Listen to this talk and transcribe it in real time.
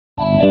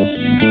Alright,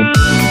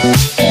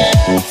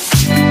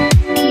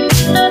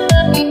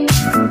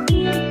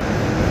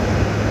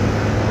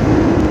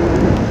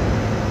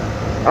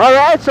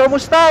 so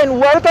musta and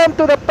welcome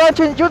to the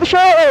Pnjs Judy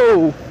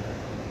Show!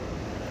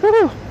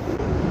 Woo!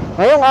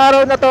 Ngayong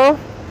araw na to,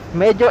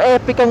 medyo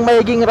epic ang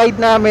magiging ride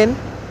namin.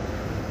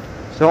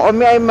 So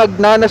kami ay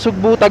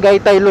Nasugbu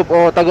Tagaytay loop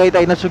o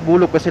Tagaytay Nasugbu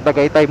loop, kasi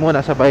Tagaytay muna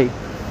sabay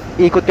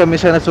ikot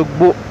kami sa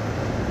Nasugbu.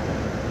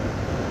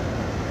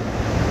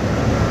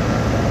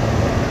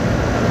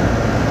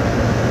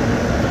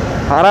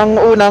 Parang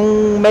unang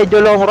medyo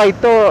long ride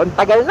to.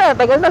 Tagal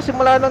na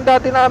simula nung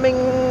dati naming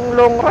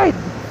long ride.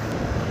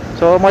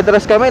 So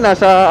madalas kami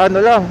nasa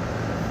ano lang,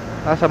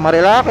 nasa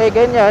Marilake,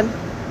 ganyan.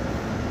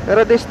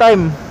 Pero this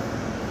time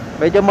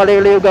medyo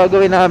malayo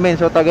gagawin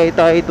namin. So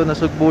Tagaytay ito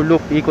Nasugbu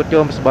loop, ikot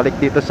yung mas balik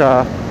dito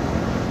sa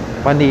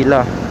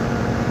Manila.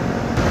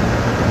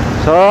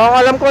 So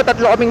alam ko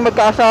tatlo kaming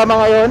magkasama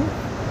ngayon.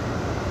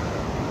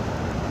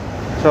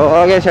 So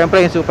okay,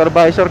 syempre yung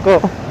supervisor ko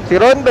si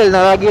Ronbel,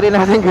 na lagi rin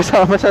natin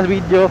kasama sa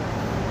video.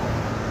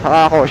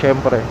 Saka ako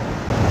syempre.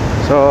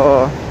 So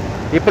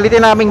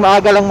ipilitin namin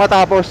maaga lang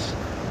matapos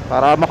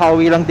para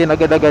makauwi lang din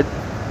agad-agad.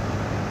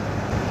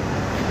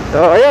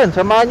 So ayun,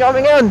 samahan nyo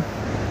kami ngayon.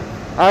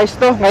 Ayos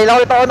to, ngayon lang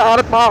ulit ako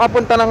nakarat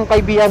makakapunta ng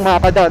Kaibiyang,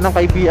 makakada ng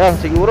Kaibiyang.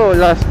 Siguro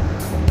last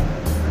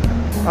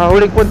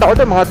huling punta ko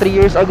doon mga 3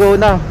 years ago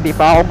na. Di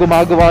pa ako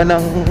gumagawa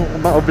ng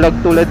mga vlog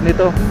tulad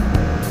nito.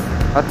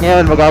 At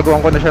ngayon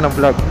magagawan ko na siya ng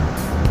vlog.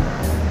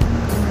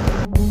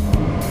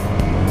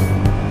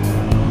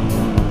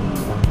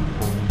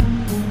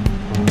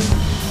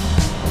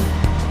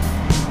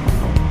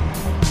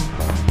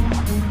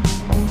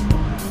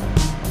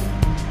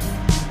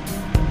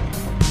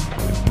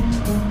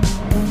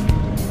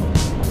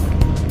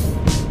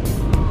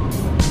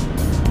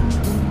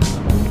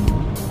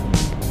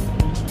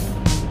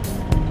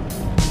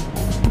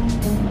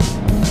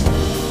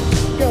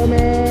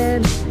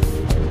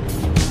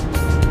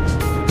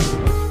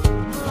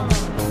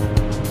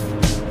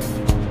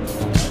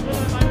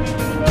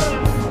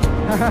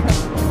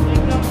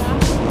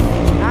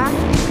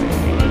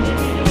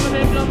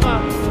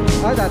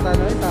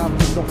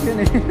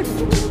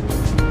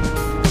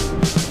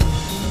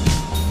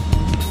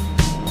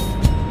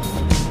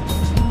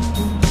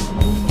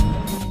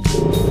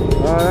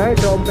 Alright,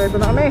 so kompleto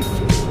na kami.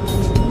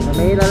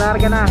 May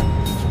lalarga na.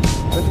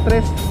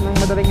 Stress ng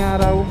madaling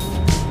araw.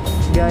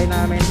 Biyahe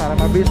namin para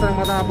mabilis lang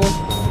matapos.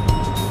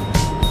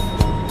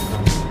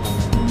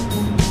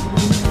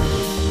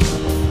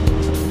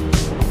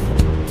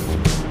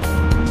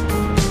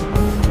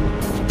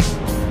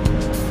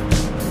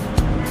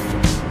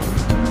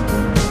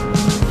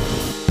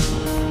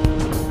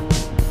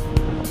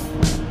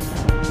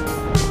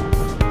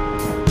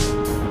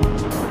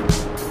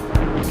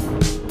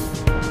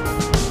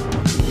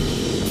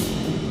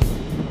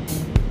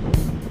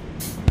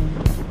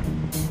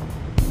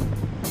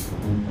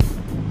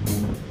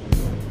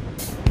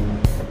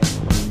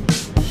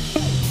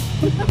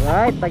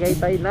 Right,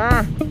 Tagaytay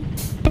na.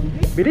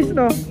 Bilis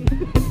no?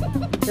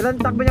 Ilan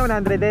takbo niya?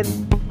 100 din?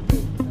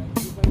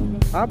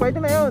 Ah,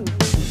 pwede na yun.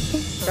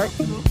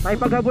 May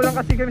paghabulan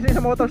kasi kami sa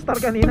Motorstar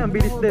kanina. Ang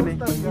bilis din eh.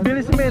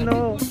 Bilis men,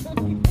 no?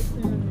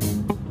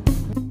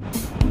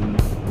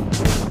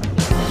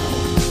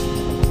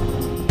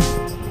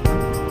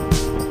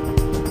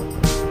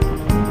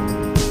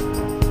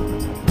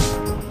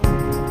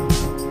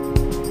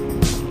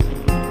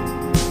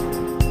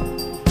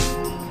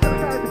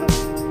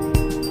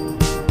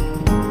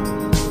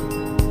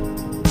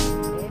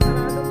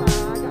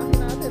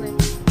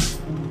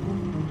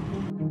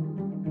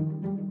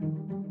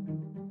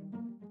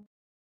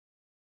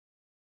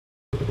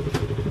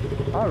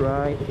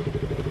 Alright.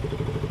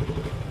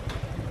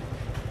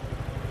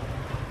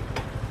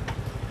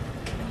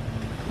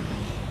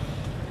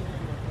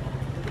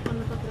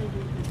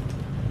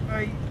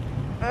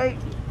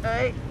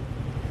 Ay.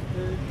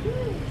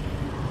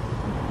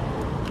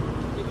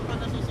 Hindi ko pa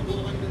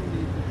nasusubukan dun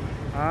dito.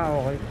 Ah,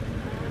 okay.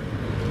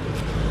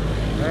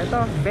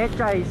 Ito,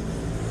 Pnjs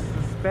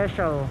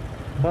Special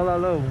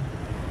Bolalo.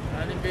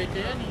 Ano yung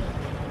beche yan eh?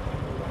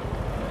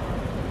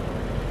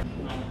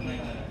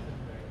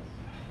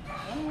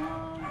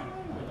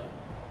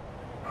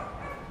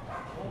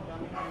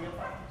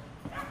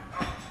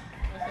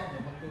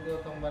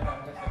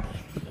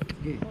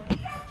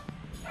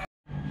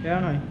 Kaya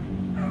nga eh.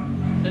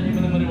 Hindi mo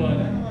na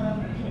mariwala.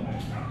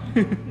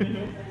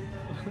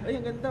 Ay,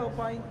 ang ganda oh,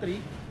 pine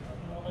tree.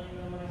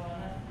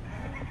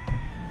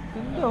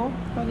 Ganda oh,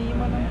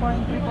 taniman ng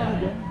pine tree pala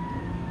dyan.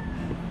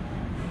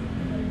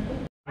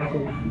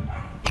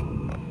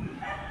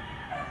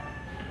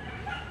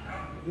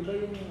 Di ba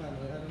yung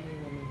ano mo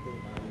yung momento?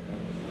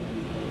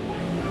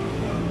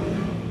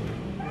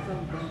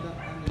 Isang bandang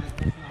ano,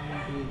 tapos na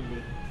akong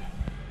pinili.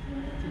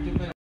 Sige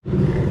pa.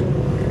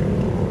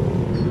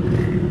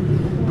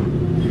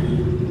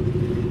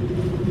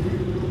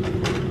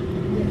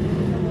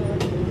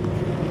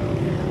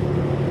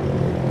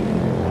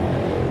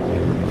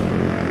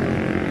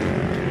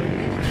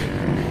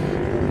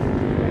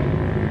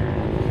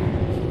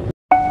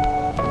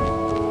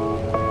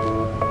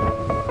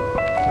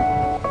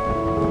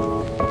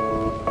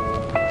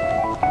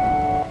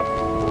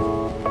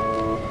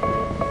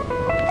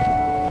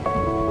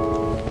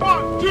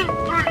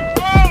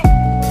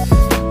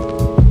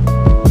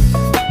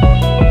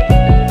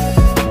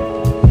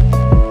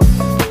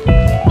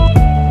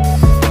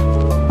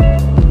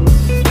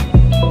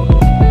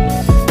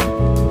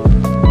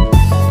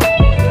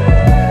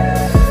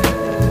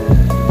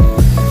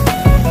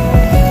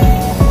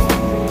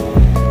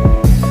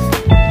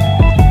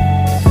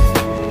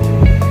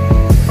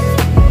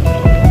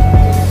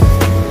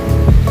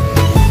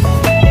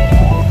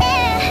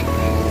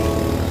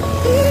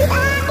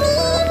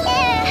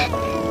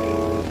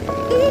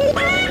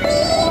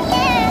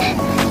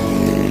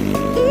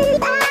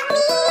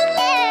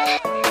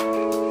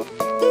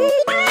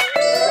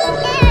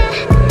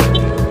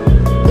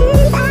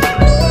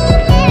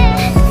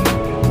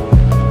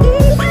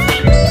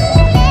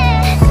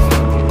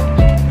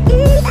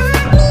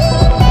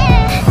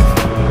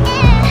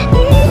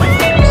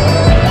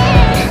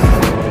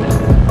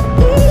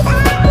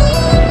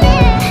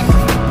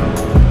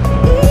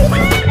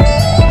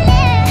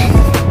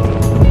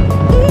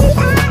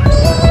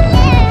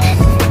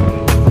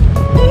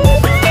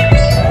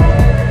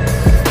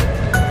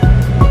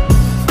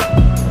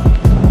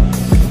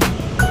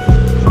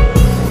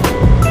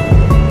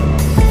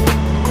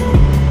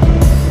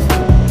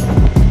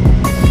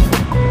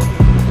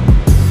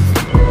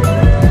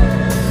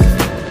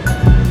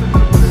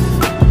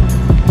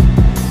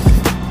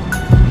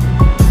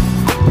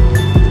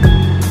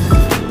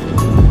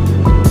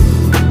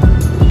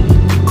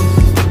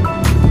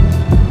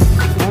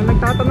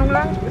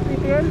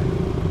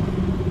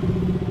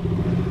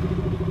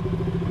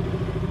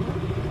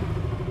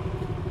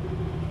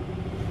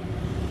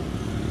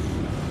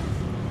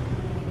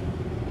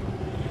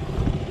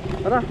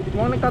 Tara,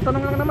 mukhang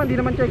nagtatanong lang naman, di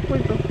naman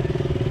checkpoint to.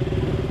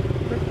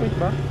 Checkpoint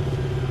ba?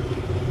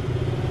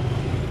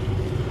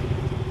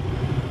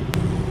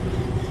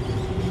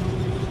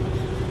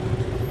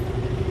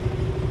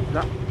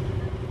 Wala.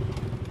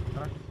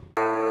 Tara.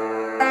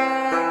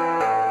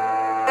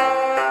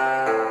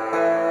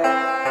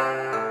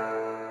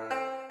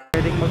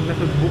 Pwedeng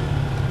mag-Nasugbu.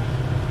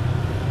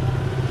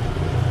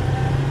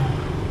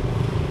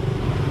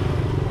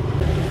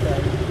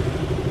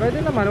 Pwede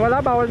naman,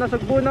 wala, bawal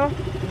Nasugbu, no?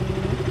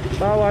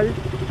 Bawal.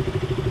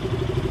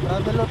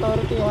 Travel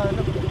authority yung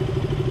hanap.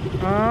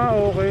 Ah,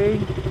 okay.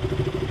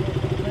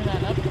 May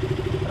hanap?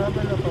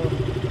 Travel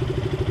authority.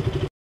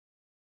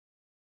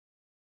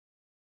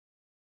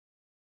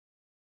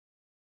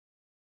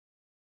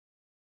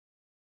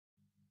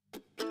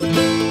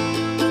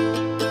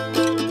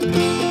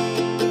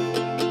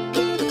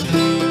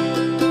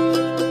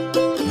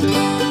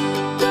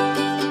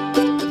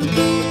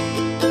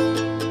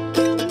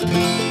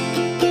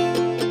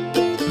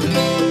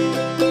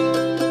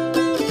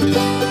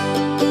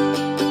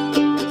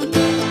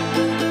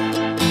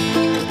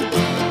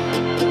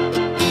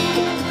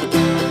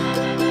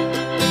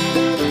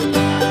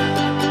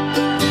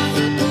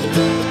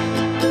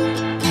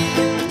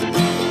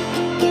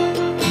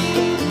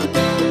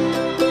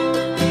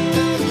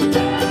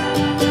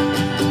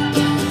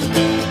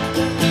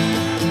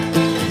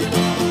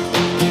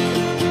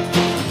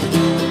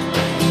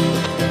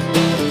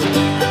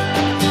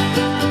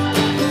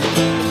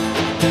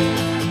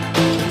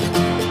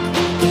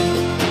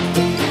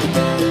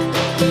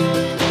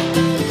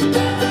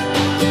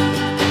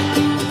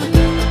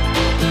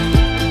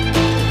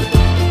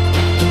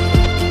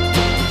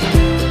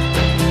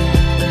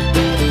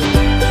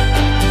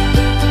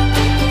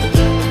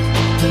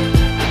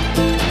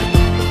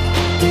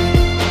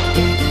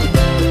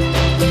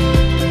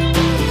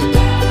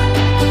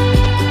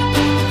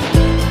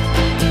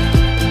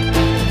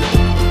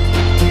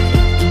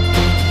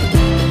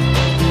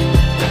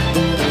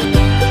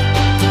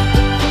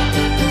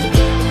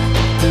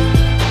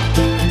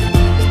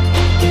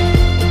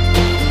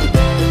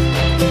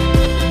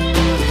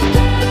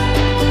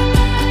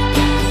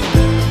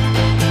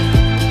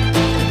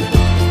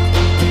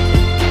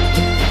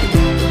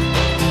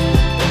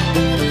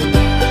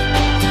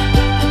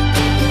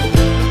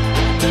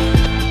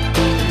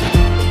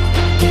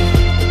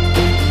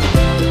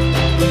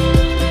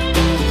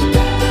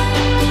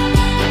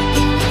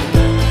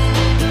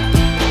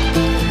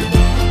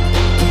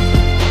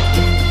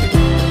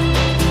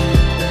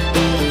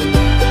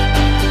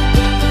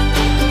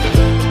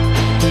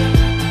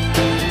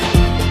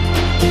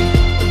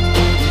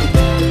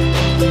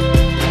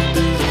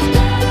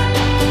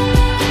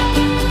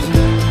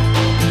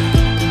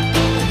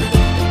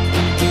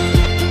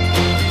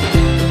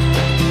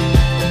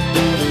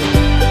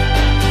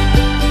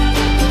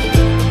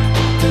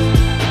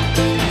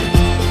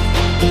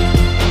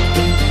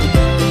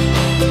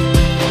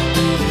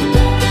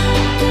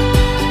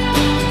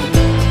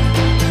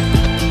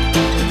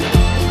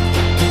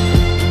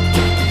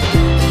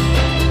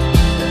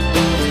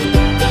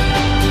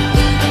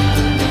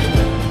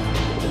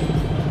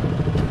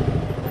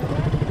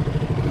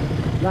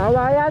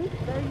 Nakawayan?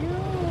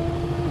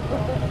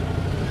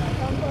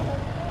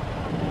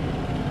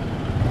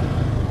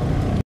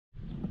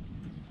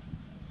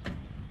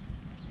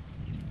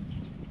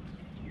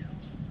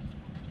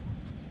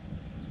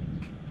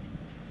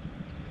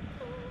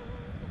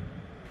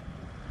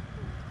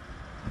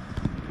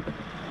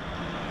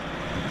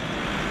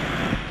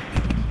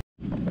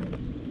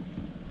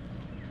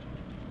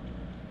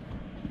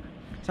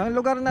 Saan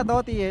lugar na to,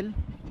 TL?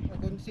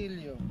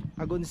 Agoncillo.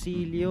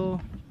 Agoncillo,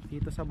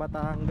 dito sa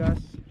Batangas.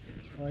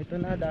 O ito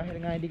na,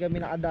 dahil nga hindi kami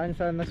nakadaan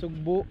sa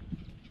Nasugbu.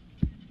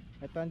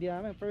 Ito hindi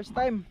namin, first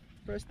time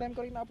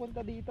ko rin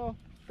napunta dito.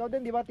 Ikaw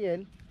din di ba,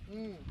 TL?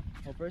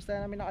 O first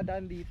time namin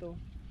nakadaan dito.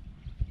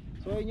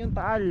 So yun yung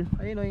Taal.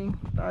 Ayun o yung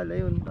Taal,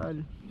 ayun Taal.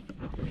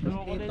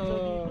 Dito,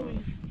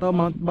 Ito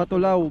Mount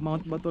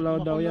Batulao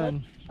daw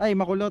yan. Ay,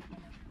 Makulot.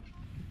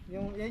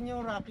 yan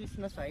yung Rockies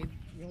na side,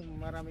 yung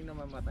maraming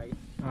namamatay.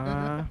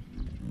 Ah.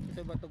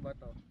 Kasi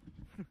bato-bato.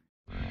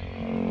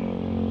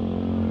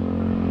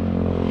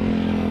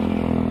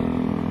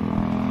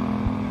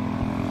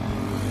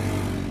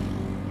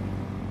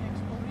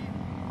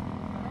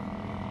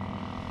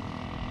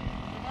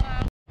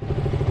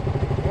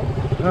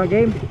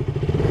 Game.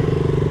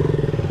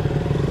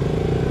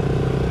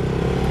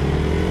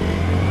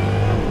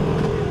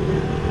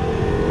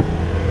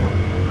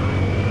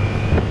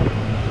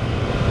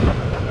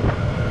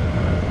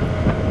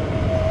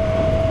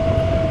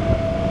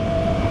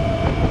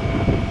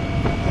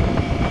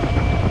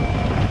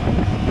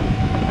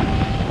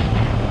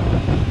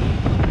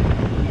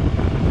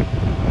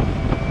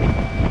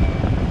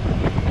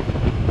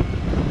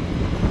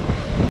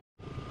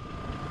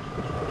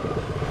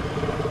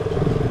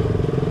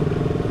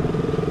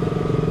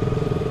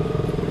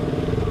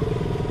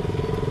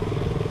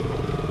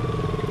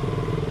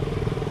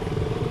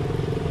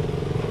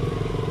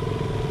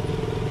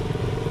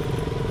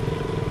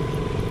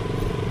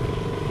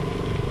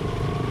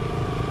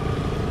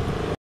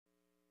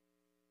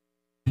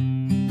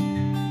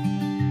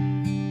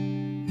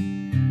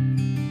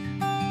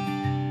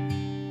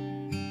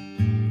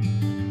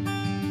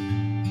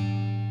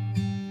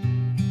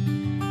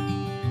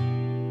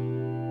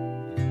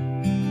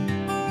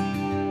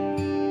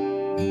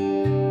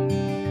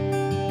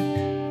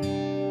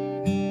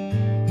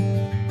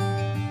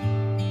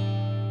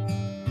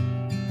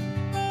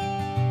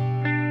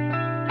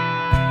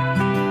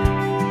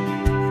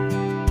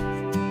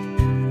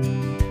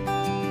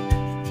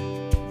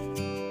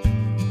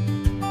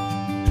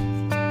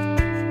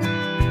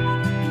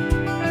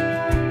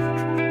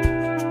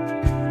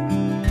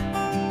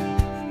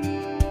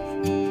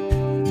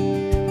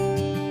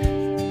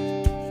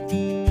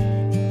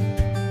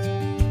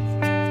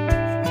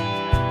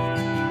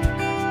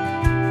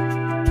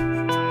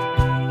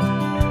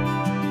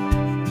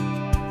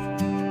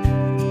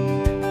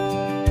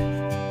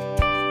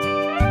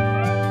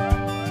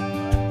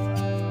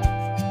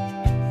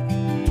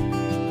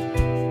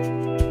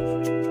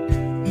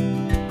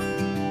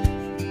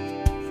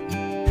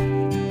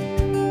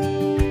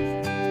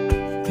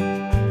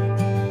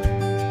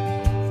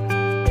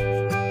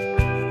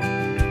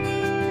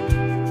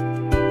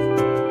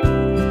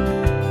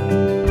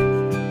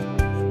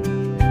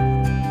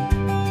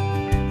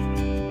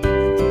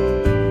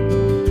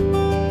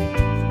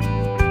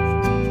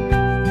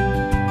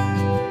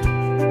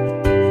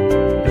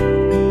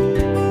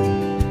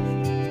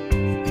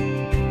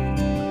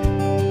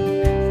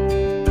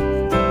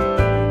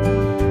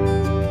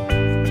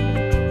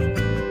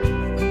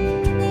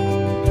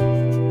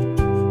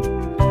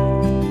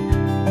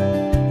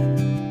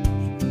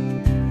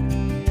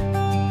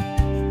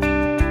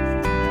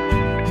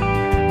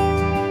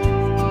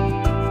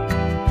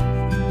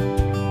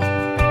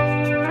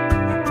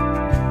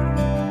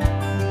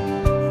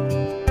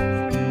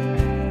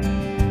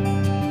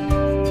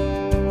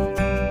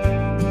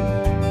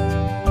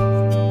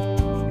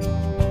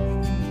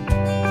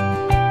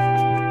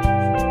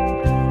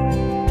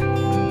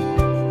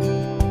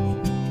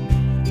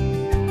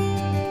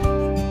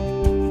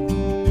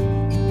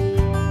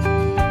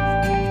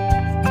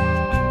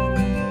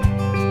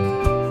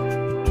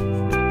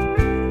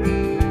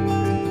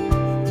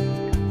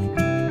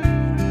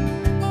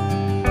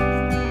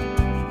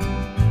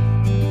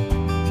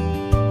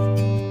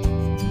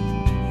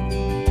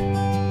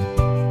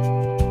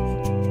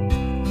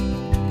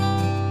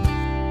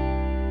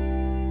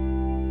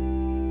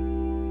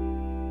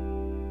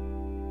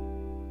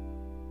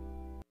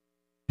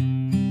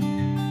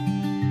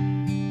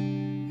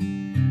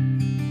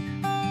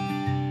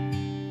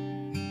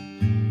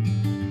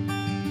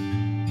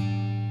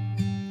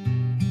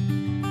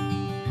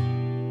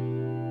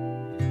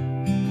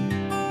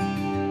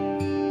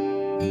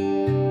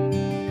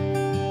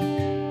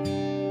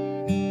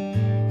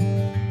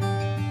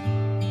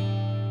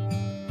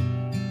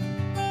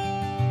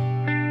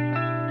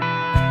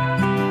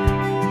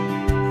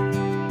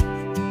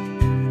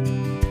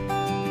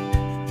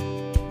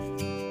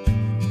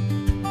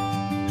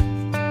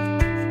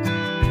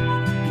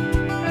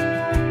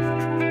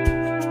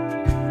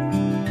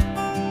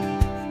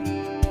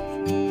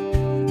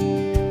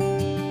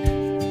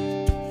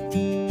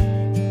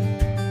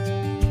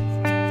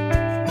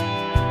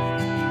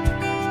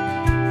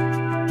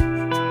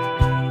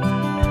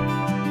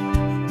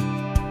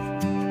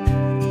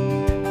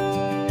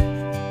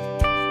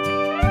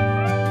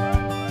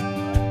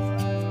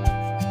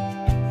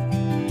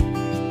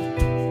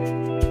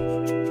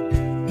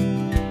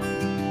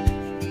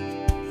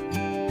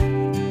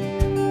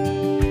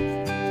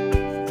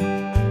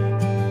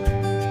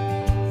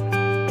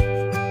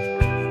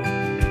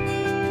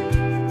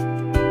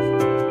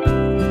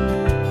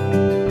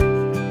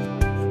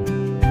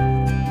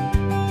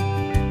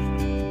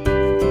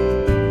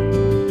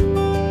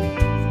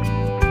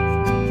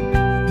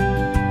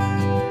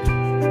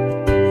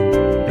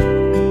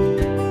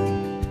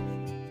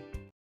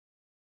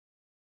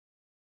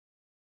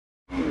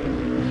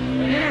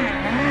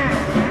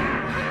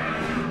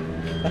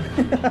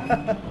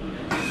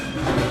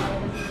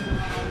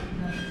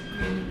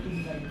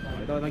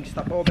 Ito,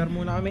 nag-stop over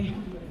muna kami.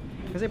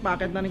 Kasi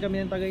packet na rin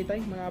kami ng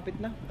Tagaytay. Malapit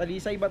na.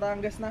 Talisay,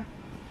 Batangas na.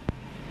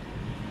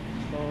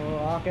 So,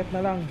 akit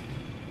na lang.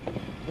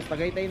 Tapos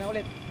Tagaytay na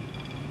ulit.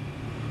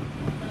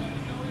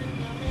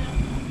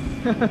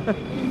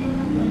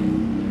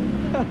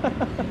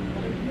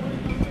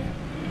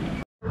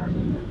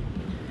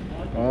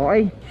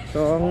 Okay.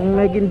 So, ang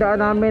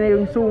nagindaan namin ay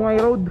yung Sungay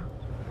Road.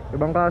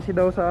 Ibang kasi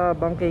daw sa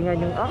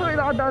bangkingan yung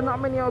nakadaan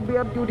namin yung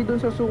BR Judy dun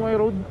sa Sungay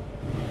Road.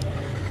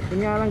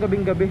 Yun nga lang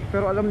gabing gabi.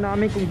 Pero alam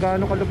namin kung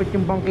gaano kalupit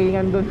yung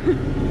bangkingan dun.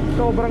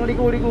 Sobrang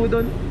liko-liko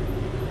dun.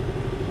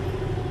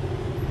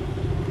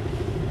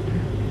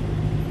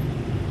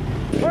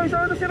 Hoy,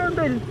 saan na si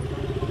Rondel?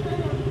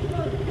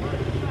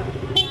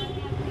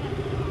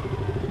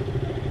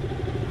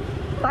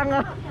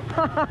 Tanga.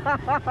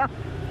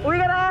 Uwi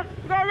ka na.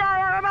 Kaya,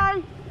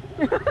 bye-bye.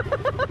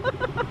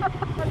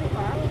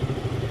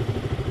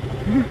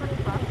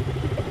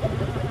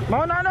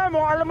 Mauna na,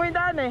 mukhang alam mo yung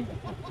daan eh.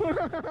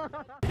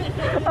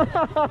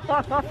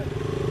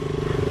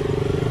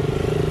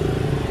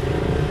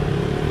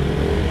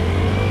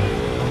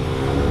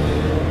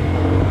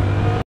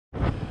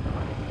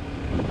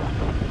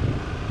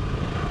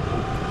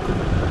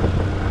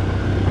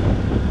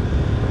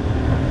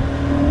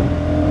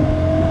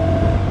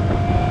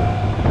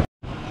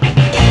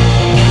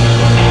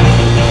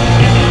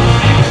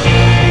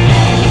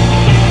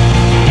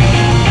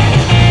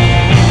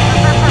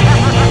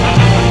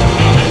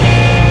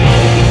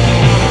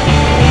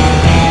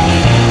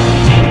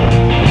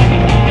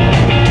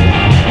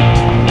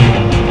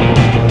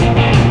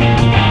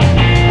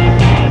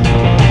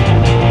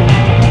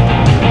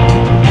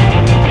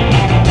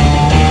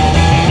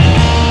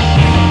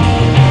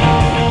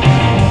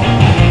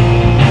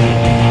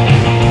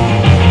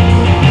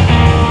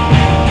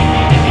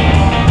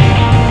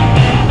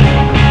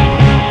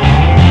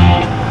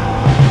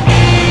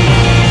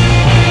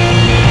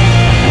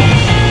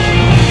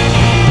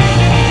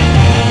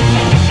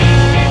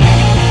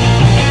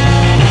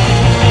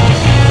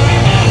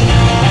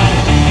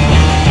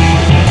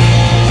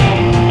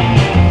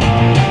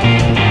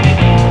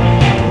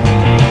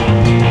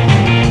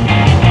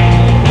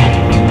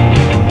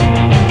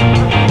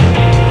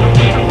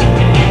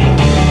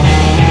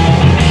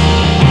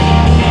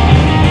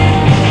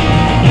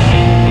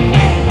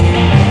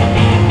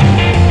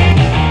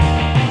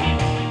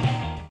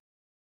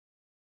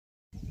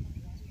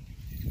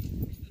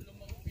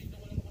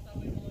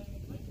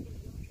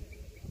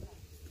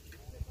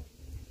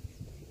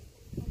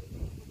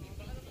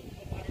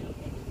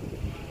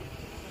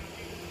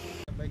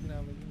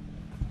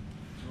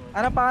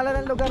 Ano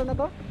pangalan ng lugar na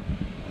to?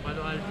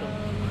 Palo Alto.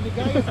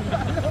 Ligaya.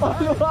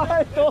 Palo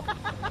Alto.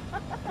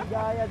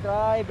 Ligaya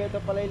Drive. Ito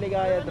pala yung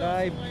Ligaya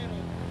Drive.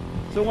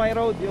 Sungay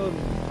Road yun.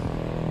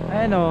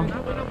 Ayan o.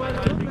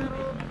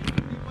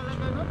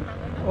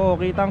 Oh,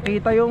 kitang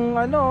kita yung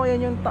ano.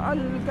 Yan yung Taal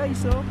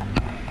guys oh.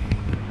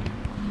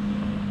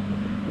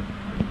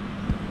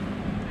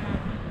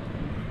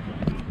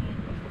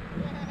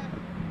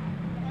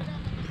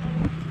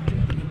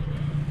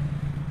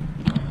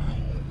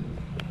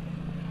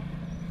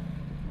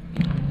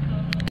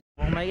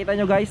 Makikita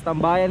nyo guys,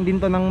 tambayan din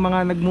to ng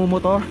mga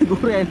nagmumotor.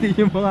 Siguro hindi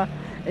yung mga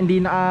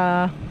hindi na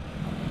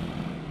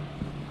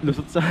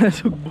lusot sa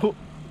Nasugbu.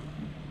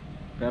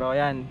 Pero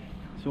ayan,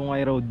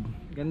 Sungay Road.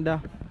 Ganda,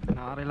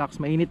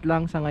 nakaka-relax, mainit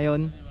lang sa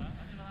ngayon.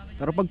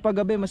 Pero pag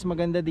paggabi mas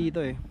maganda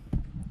dito eh.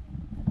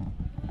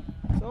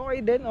 So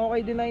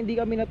okay din na hindi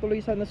kami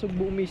natuloy sa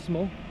Nasugbu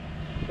mismo.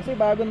 Kasi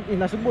bagong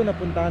Nasugbu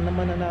napuntahan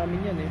naman na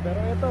namin yan eh. Pero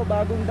ito,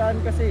 bagong daan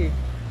kasi.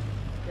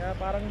 Kaya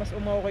parang mas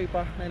okay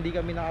pa na hindi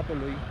kami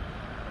nakatuloy.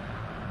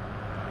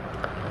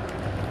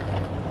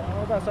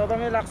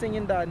 Sobrang relaxing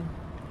yung daan.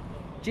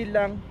 Chill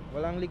lang,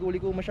 walang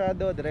liku-liku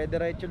masyado,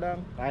 dire-diretso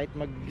lang. Kahit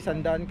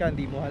mag-isandaan ka,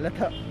 hindi mo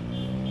halata.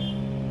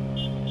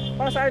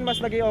 Para sa akin, mas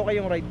naging okay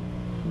yung ride.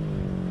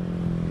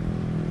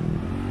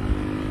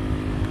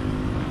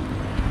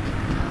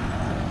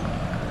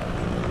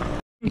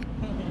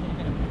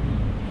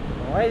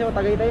 Okay, so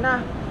Tagaytay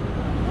na.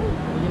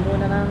 Hindi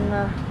muna ng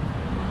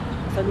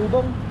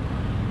salubong.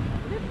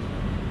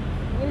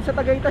 Ang init sa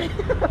Tagaytay.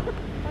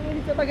 Ang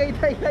init sa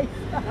Tagaytay guys.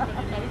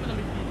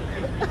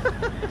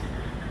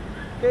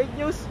 Fake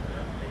news.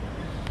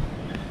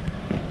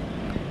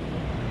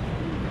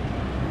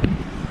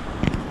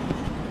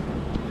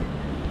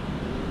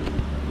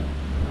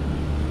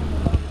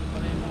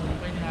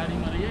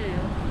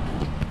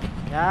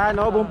 Yan,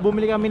 no,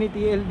 bumili kami ni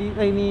TLD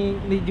ay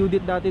ni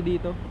Judith dati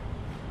dito.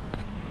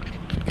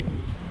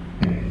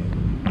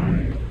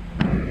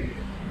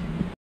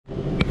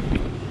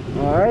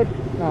 Alright,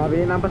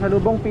 nakabili ng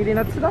pasalubong, pili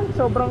nuts lang.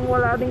 Sobrang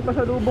wala ding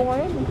pasalubong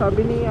ngayon.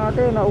 Sabi ni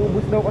ate,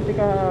 naubos daw kasi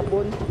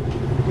kahapon.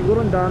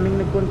 Siguro ang daming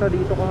nagpunta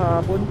dito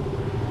kahapon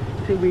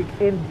kasi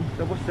weekend.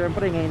 Tapos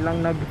siyempre ngayon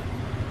lang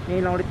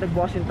ulit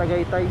nagbukas yung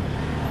Tagaytay.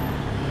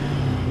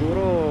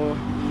 Siguro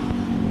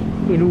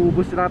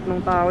inuubos lahat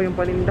ng tao yung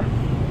paninda.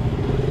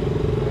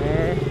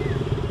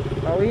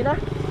 Pauwi na.